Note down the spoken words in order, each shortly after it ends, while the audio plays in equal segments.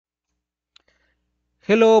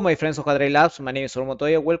Hello, my friends of Hadray Labs. My name is Sol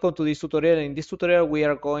Montoya. Welcome to this tutorial. In this tutorial, we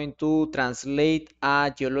are going to translate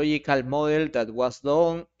a geological model that was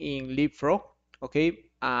done in Leapfrog, okay,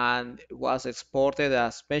 and was exported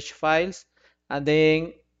as mesh files, and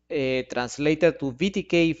then translated to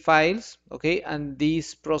Vtk files, okay. And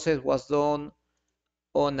this process was done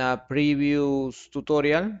on a previous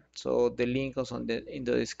tutorial, so the link is on the in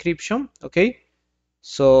the description, okay.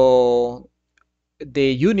 So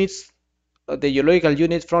the units the geological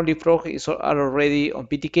units from Leapfrog are already on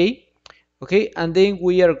PTK. Okay, and then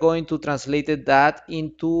we are going to translate that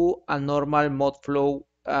into a normal MODFLOW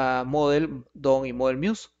model done in Model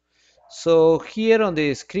Muse. So here on the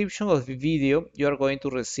description of the video, you are going to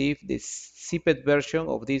receive the zipped version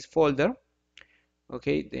of this folder.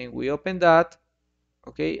 Okay, then we open that.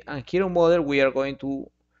 Okay, and here on model, we are going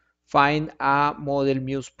to find a Model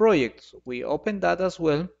Muse project. So we open that as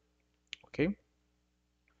well. Okay,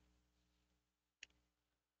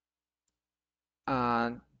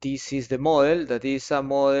 and this is the model. That is a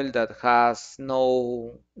model that has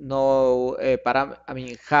no param I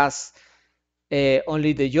mean has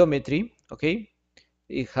only the geometry. Okay,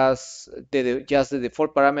 it has just the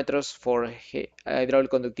default parameters for hydraulic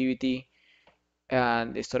conductivity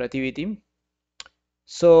and storativity.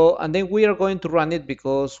 So, and then we are going to run it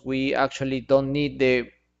because we actually don't need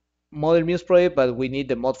the Model Muse project, but we need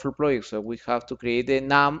the ModFlow project. So we have to create the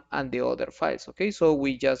num and the other files. Okay, so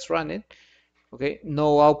we just run it. Okay,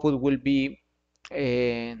 no outputs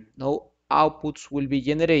will be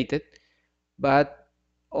generated, but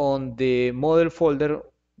on the model folder,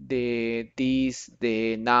 the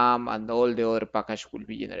num and all the other package will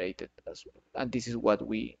be generated as well. And this is what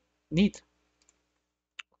we need.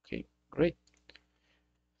 Okay, great.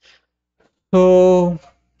 So,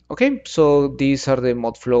 okay, so these are the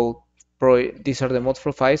ModFlow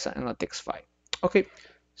files and a text file. Okay,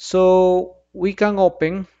 so we can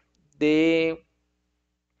open the,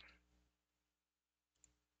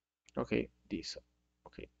 okay, this,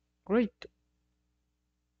 okay, great.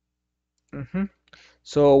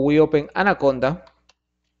 So we open Anaconda.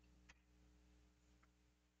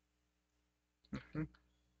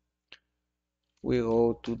 We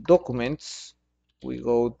go to Documents. We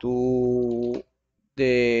go to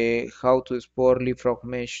the how to export Leapfrog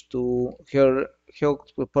mesh to here, how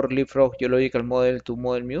to export Leapfrog geological model to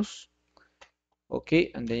Model Muse.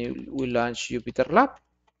 Okay, and then we launch Jupyter Lab.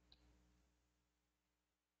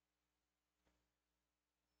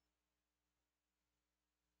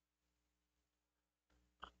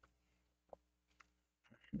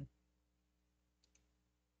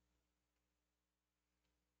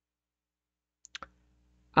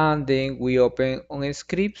 And then we open on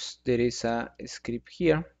scripts. There is a script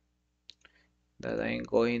here that I'm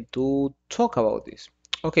going to talk about this.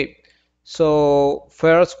 Okay, so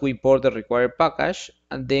first we import the required package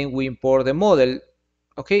and then we import the model.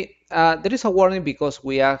 Okay, there is a warning because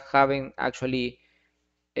we are uh,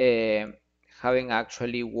 having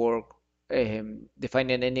actually work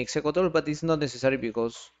defining any executable, but it's not necessary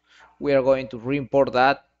because we are going to re-import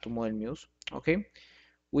that to Model Muse. Okay,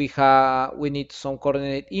 we need some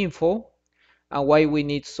coordinate info. And why we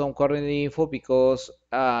need some coordinate info? Because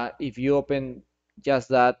if you open just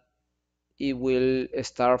that, it will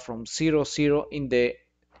start from 0, 0 in the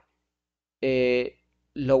uh,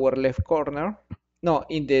 lower left corner. No,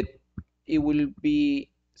 it will be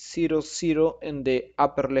 0, 0 in the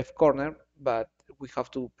upper left corner, but we have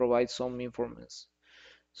to provide some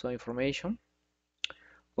information.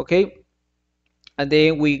 Okay, and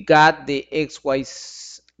then we got the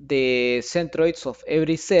the centroids of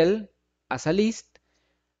every cell as a list,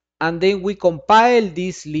 and then we compile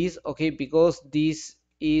this list, okay, because this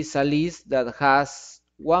is a list that has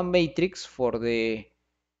one matrix for the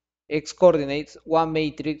x coordinates, one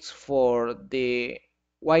matrix for the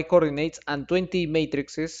y coordinates, and 20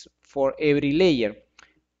 matrices for every layer.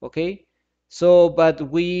 Okay, so but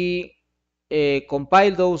we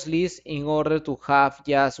compile those lists in order to have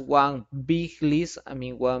just one big list,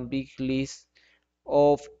 one big list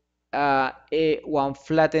of one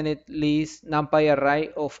flattened list numpy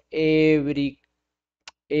array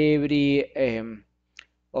every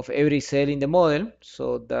of every cell in the model.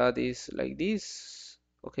 So that is like this.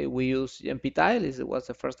 Okay, we use NPTile. This was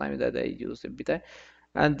the first time that I used NPTile,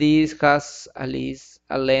 and this has at least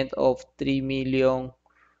a length of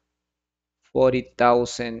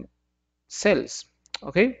 3,040,000 cells.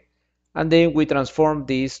 Okay, and then we transform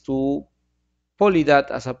this to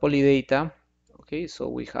polydat as a polydata. Okay, so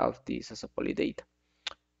we have this as a polydata.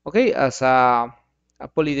 Okay, as a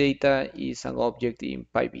polydata is an object in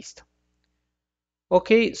Pyvista.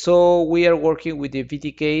 Okay, so we are working with the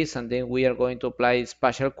Vtks and then we are going to apply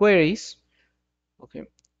spatial queries. Okay,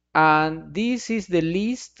 and this is the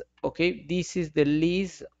list. Okay, this is the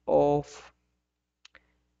list of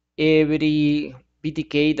every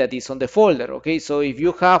Vtk that is on the folder. Okay, so if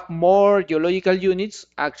you have more geological units,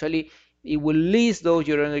 actually it will list those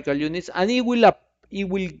geological units, and it will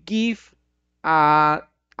give a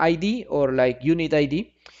ID, or like unit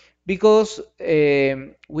ID, because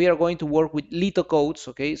we are going to work with litho codes.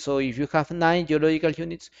 Okay, so if you have 9 geological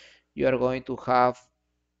units, you are going to have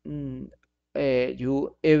mm,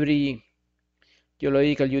 every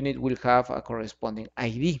geological unit will have a corresponding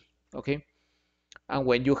ID. Okay, and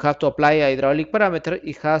when you have to apply a hydraulic parameter,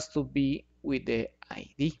 it has to be with the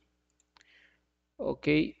ID.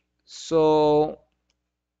 Okay, so,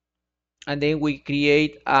 and then we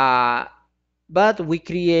create we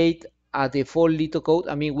create a default litho code.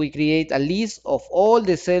 I mean, we create a list of all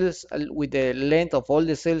the cells with the length of all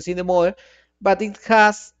the cells in the model, but it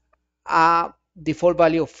has a default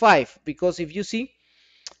value of 5, because if you see,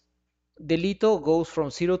 the litho goes from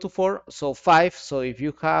 0 to 4, so 5. So if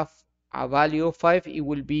you have a value of 5, it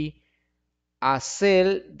will be a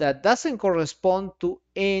cell that doesn't correspond to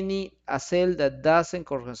a cell that doesn't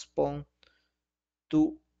correspond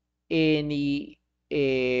to any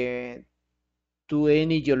uh,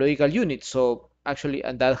 geological unit. So actually,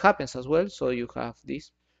 and that happens as well. So you have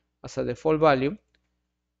this as a default value,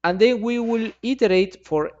 and then we will iterate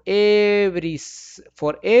for every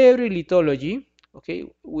lithology. Okay,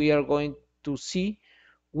 we are going to see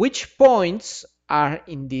which points are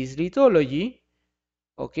in this lithology.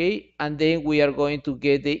 Okay, and then we are going to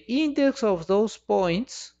get the index of those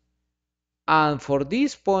points, and for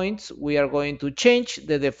these points we are going to change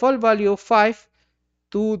the default value of 5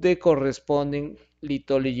 to the corresponding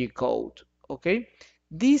lithology code. Okay,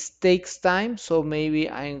 this takes time, so maybe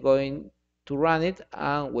I'm going to run it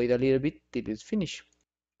and wait a little bit till it's finished.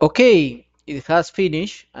 Okay, it has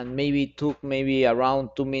finished, and maybe it took maybe around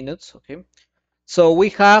 2 minutes. Okay, so we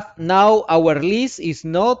have now, our list is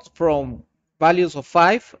not from values of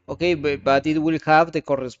 5, okay, but it will have the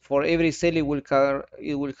for every cell it will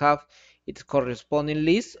have its corresponding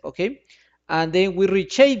list. Okay, and then we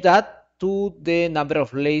reshape that to the number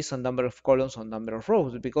of layers and number of columns and number of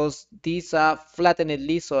rows, because these are flattened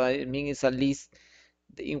list, so I mean it's a list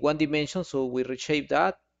in one dimension, so we reshape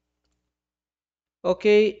that.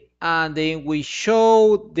 Okay, and then we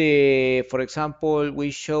show the, for example,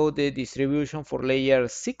 we show the distribution for layer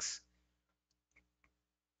 6.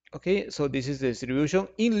 Okay, so this is the distribution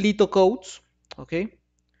in litho codes. Okay,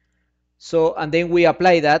 so, and then we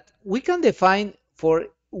apply that. We can define for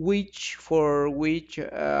any,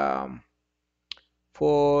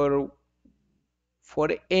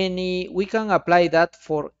 we can apply that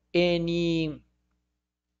for any,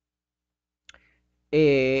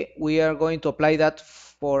 we are going to apply that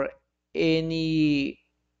for any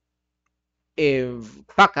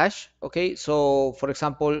package. Okay, so for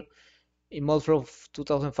example, in MODFLOW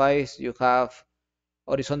 2005, you have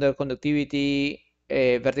horizontal conductivity,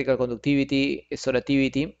 vertical conductivity,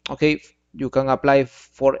 storativity. Okay, you can apply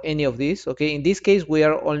for any of these. Okay, in this case, we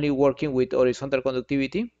are only working with horizontal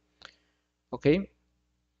conductivity. Okay,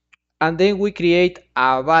 and then we create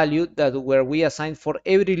a value that where we assign for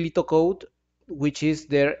every litho code, which is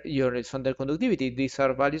their horizontal conductivity. These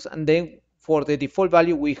are values, and then for the default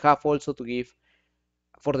value, we have also to give,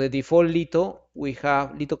 for the default litho, we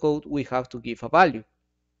have litho code, we have to give a value.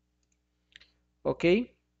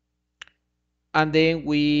 Okay, and then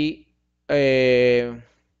we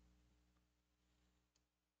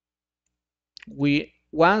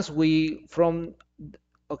once we from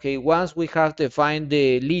okay, once we have defined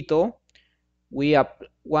the litho,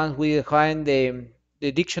 once we define the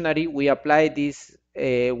dictionary, we apply this,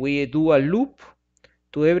 we do a loop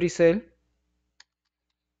to every cell,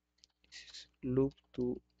 loop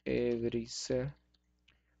to every cell.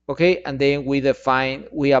 Okay, and then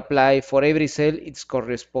we apply for every cell its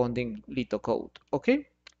corresponding litho code. Okay,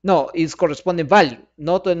 no, its corresponding value,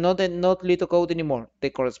 not litho code anymore, the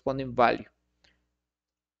corresponding value.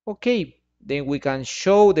 Okay, then we can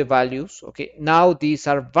show the values. Okay, now these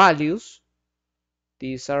are values.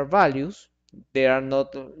 These are values. They are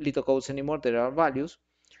not little codes anymore. There are values.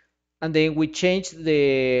 And then we change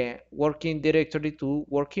the working directory to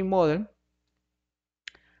working model.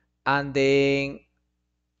 And then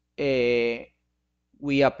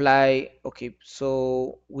we apply, okay,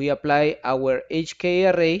 so we apply our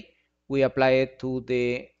HK array. We apply it to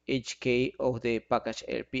the HK of the package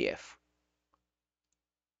LPF.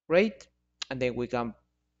 Right? And then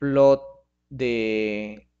plot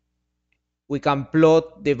the we can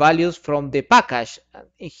plot the values from the package. And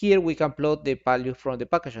here we can plot the values from the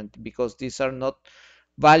package, because these are not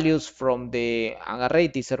values from the an array.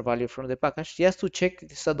 These are values from the package. Just to check,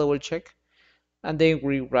 this is a double check, and then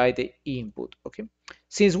we write the input. Okay.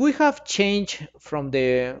 Since we have changed from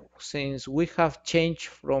the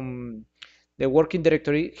working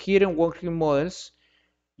directory here in working models,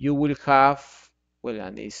 you will have, well,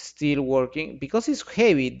 and it's still working because it's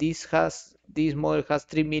heavy. This model has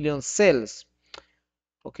 3 million cells.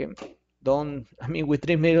 Okay, don't, I mean, with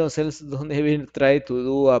 3 million cells, don't even try to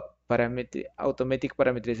do a automatic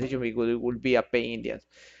parameterization because it will be a pain in the ass.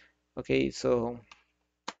 Okay, so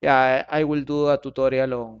yeah, I will do a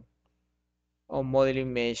tutorial on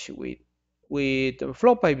modeling mesh with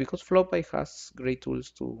FlowPy because FlowPy has great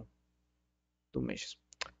tools to mesh.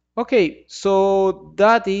 Okay, so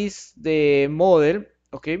that is the model.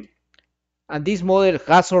 Okay, and this model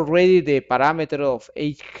has already the parameter of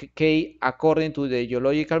HK according to the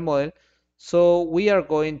geological model. So we are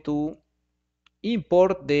going to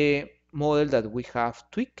import the model that we have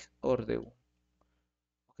tweaked, or the,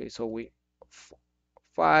 okay, so we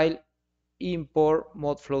file import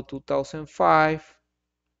modflow 2005.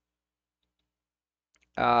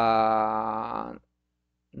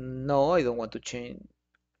 No, I don't want to change.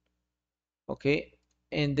 Okay,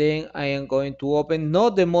 and then I am going to open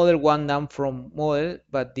not the model one name from model,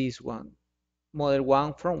 but this one, model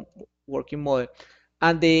one from working model.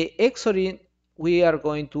 And the xorring, we are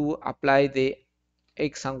going to apply the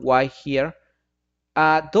x and y here.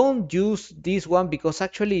 Don't use this one because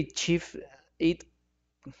actually it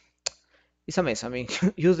is a mess. I mean,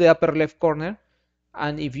 use the upper left corner.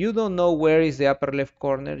 And if you don't know where is the upper left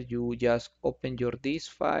corner, you just open your this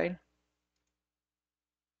file.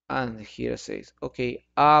 And here says, okay,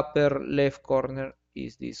 upper left corner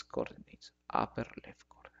is this coordinates, upper left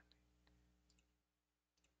corner.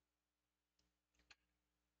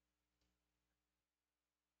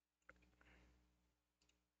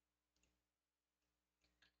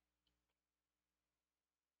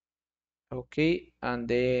 Okay, and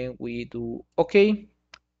then we do okay,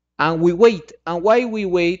 and we wait. And why we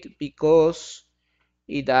wait? Because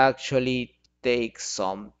it actually takes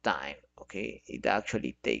some time. Okay, it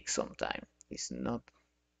actually takes some time. It's not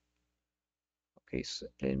okay. So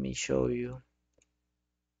let me show you.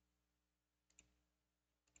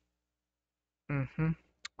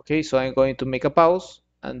 Okay, so I'm going to make a pause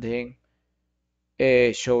and then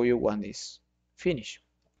show you when it's finished.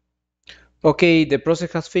 Okay, the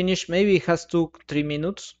process has finished. Maybe it has took 3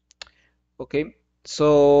 minutes. Okay,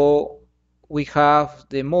 so we have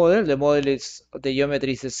the model. The model is the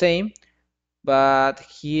geometry is the same, but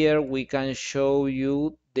here we can show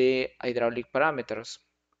you the hydraulic parameters.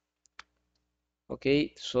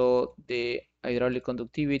 Okay, so the hydraulic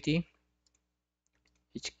conductivity,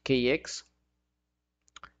 HKX.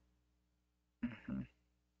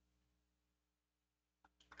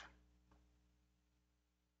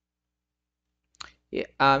 Yeah,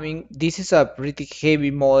 I mean, this is a pretty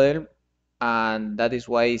heavy model, and that is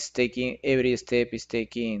why it's taking every step is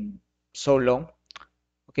taking so long.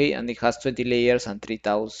 Okay, and it has 20 layers and 3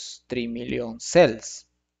 million cells.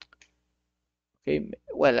 Okay,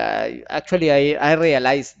 well, I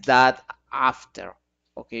realized that after.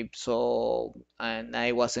 Okay, so and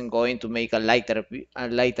I wasn't going to make a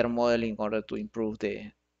lighter model in order to improve the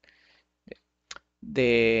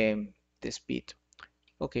the speed.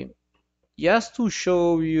 Okay, just to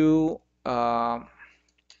show you,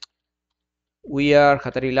 we are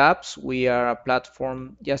Hatari Labs. We are a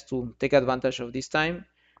platform just to take advantage of this time.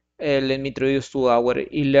 Let me introduce to our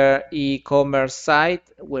e-commerce site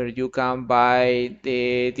where you can buy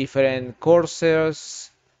the different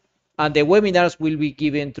courses, and the webinars will be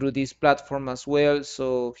given through this platform as well.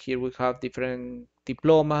 So here we have different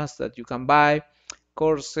diplomas that you can buy,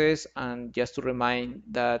 courses, and just to remind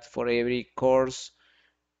that for every course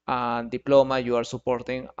and diploma, you are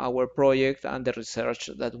supporting our project and the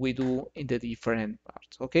research that we do in the different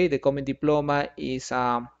parts. Okay, the common diploma is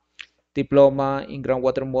a diploma in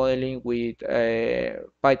groundwater modeling with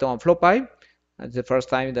Python and FlowPy. It's the first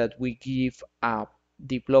time that we give a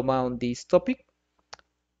diploma on this topic,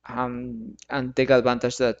 and take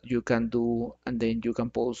advantage that you can do, and then you can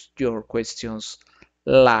post your questions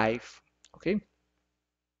live. Okay,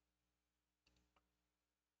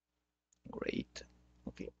 great.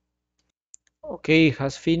 Okay, okay,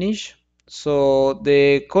 has finished. So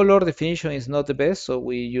the color definition is not the best, so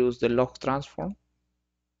we use the log transform.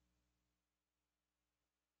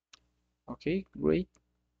 Okay, great.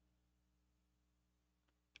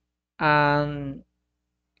 And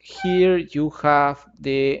here you have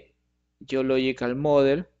the geological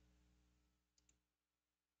model.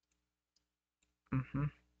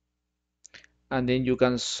 And then you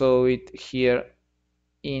can show it here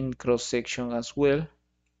in cross section as well.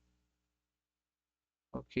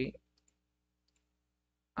 Okay,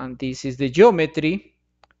 and this is the geometry.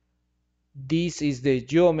 This is the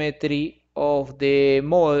geometry of the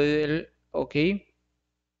model. Okay,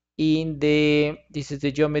 this is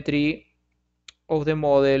the geometry of the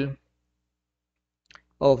model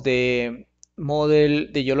the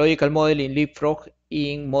geological model in Leapfrog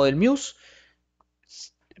in Model Muse,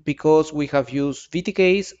 because we have used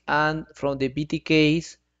Vtks, and from the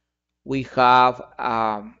Vtks we have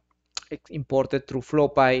imported through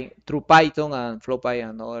Python and FlowPy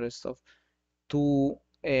and other stuff to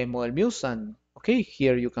Model Muse. And okay,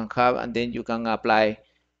 here you can have, and then you can apply.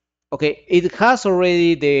 Okay, it has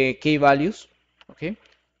already the k values. Okay,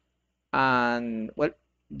 and well,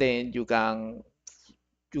 then you can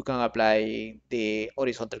apply the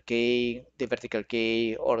horizontal key, the vertical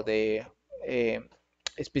key, or the uh,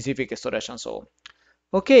 specific storage and so on.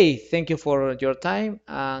 Okay, thank you for your time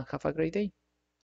and have a great day.